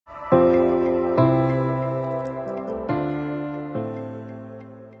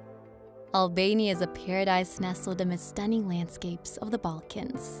Albania is a paradise nestled amidst stunning landscapes of the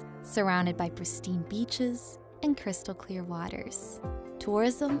Balkans, surrounded by pristine beaches and crystal clear waters.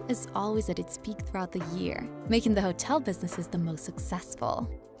 Tourism is always at its peak throughout the year, making the hotel businesses the most successful.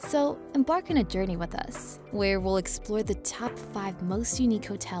 So embark on a journey with us, where we'll explore the top 5 most unique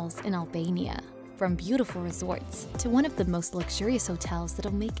hotels in Albania. From beautiful resorts to one of the most luxurious hotels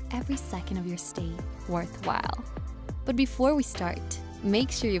that'll make every second of your stay worthwhile. But before we start,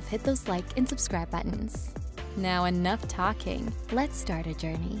 make sure you've hit those like and subscribe buttons. Now enough talking, let's start our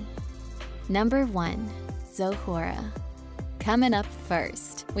journey. Number 1. Zohora. Coming up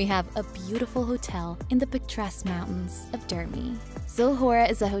first, we have a beautiful hotel in the picturesque mountains of Dermi. Zohora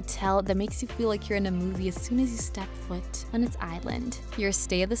is a hotel that makes you feel like you're in a movie as soon as you step foot on its island. Your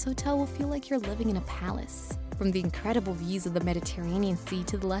stay at this hotel will feel like you're living in a palace. From the incredible views of the Mediterranean Sea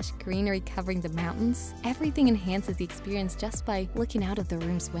to the lush greenery covering the mountains, everything enhances the experience just by looking out of the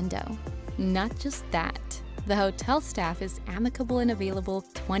room's window. Not just that, the hotel staff is amicable and available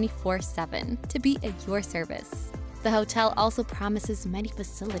 24/7 to be at your service. The hotel also promises many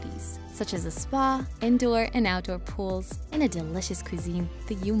facilities, such as a spa, indoor and outdoor pools, and a delicious cuisine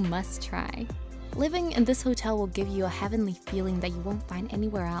that you must try. Living in this hotel will give you a heavenly feeling that you won't find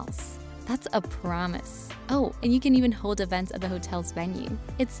anywhere else. That's a promise. Oh, and you can even hold events at the hotel's venue.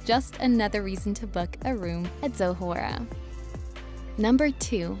 It's just another reason to book a room at Zohora. Number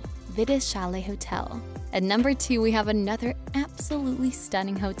 2. Vidis Chalet Hotel. At number 2, we have another absolutely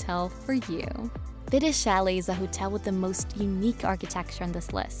stunning hotel for you. Vidis Chalet is a hotel with the most unique architecture on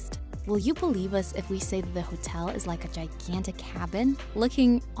this list. Will you believe us if we say that the hotel is like a gigantic cabin,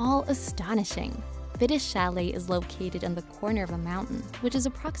 looking all astonishing? Vidis Chalet is located on the corner of a mountain, which is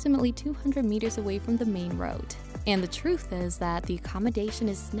approximately 200 meters away from the main road. And the truth is that the accommodation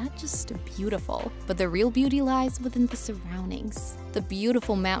is not just beautiful, but the real beauty lies within the surroundings. The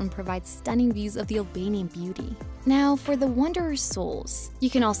beautiful mountain provides stunning views of the Albanian beauty. Now, for the wanderer's souls, you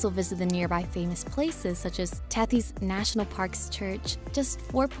can also visit the nearby famous places such as Tethys National Park's church, just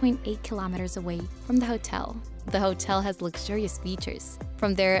 4.8 kilometers away from the hotel. The hotel has luxurious features,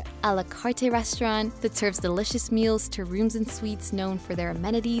 from their a la carte restaurant that serves delicious meals to rooms and suites known for their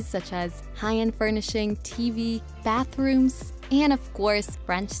amenities such as high-end furnishing, TV, bathrooms, and of course,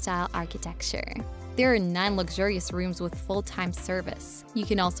 French-style architecture. There are 9 luxurious rooms with full-time service. You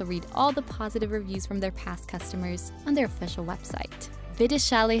can also read all the positive reviews from their past customers on their official website. Vidis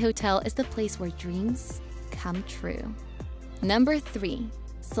Chalet Hotel is the place where dreams come true. Number 3.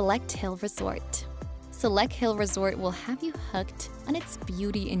 Select Hill Resort. Select Hill Resort will have you hooked on its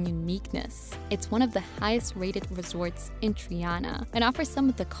beauty and uniqueness. It's one of the highest rated resorts in Triana and offers some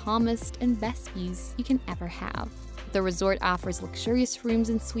of the calmest and best views you can ever have. The resort offers luxurious rooms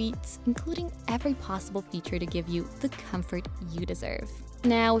and suites, including every possible feature to give you the comfort you deserve.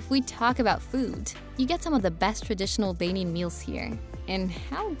 Now, if we talk about food, you get some of the best traditional Albanian meals here. And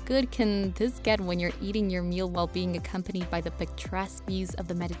how good can this get when you're eating your meal while being accompanied by the picturesque views of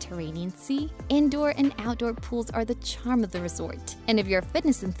the Mediterranean Sea? Indoor and outdoor pools are the charm of the resort. And if you're a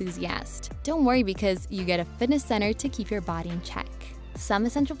fitness enthusiast, don't worry because you get a fitness center to keep your body in check. Some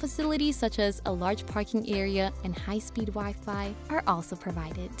essential facilities such as a large parking area and high-speed Wi-Fi are also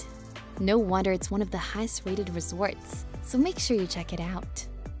provided. No wonder it's one of the highest rated resorts, so make sure you check it out.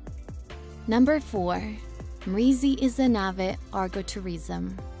 Number 4. Mrizi Izanave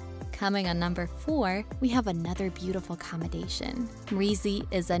Argotourism. Coming on number 4, we have another beautiful accommodation, Mrizi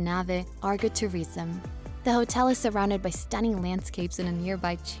Izanave Argotourism. The hotel is surrounded by stunning landscapes in a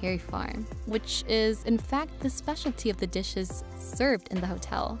nearby cherry farm, which is in fact the specialty of the dishes served in the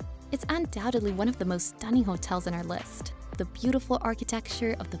hotel. It's undoubtedly one of the most stunning hotels on our list. The beautiful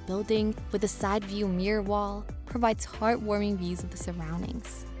architecture of the building with a side view mirror wall provides heartwarming views of the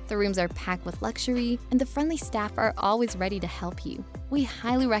surroundings. The rooms are packed with luxury, and the friendly staff are always ready to help you. We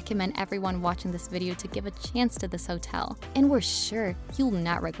highly recommend everyone watching this video to give a chance to this hotel, and we're sure you'll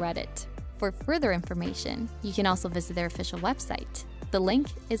not regret it. For further information, you can also visit their official website. The link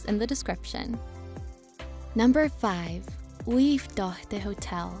is in the description. Number 5. Uifdochte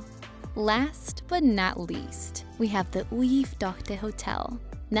Hotel. Last but not least, we have the Uifdochte Hotel,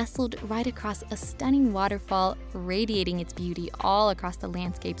 nestled right across a stunning waterfall radiating its beauty all across the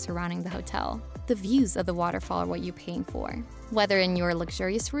landscape surrounding the hotel. The views of the waterfall are what you're paying for. Whether in your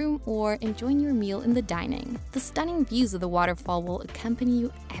luxurious room or enjoying your meal in the dining, the stunning views of the waterfall will accompany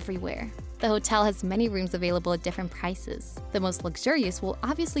you everywhere. The hotel has many rooms available at different prices. The most luxurious will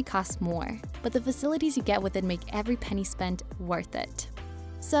obviously cost more, but the facilities you get with it make every penny spent worth it.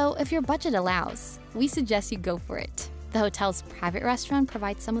 So if your budget allows, we suggest you go for it. The hotel's private restaurant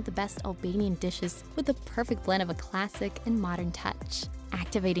provides some of the best Albanian dishes with the perfect blend of a classic and modern touch,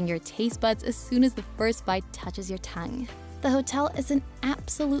 activating your taste buds as soon as the first bite touches your tongue. The hotel is an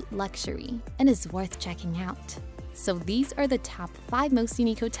absolute luxury and is worth checking out. So these are the top 5 most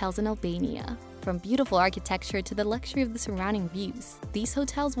unique hotels in Albania. From beautiful architecture to the luxury of the surrounding views, these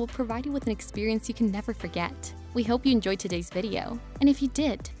hotels will provide you with an experience you can never forget. We hope you enjoyed today's video, and if you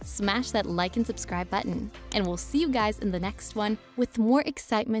did, smash that like and subscribe button. And we'll see you guys in the next one with more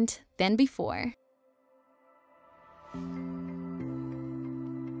excitement than before.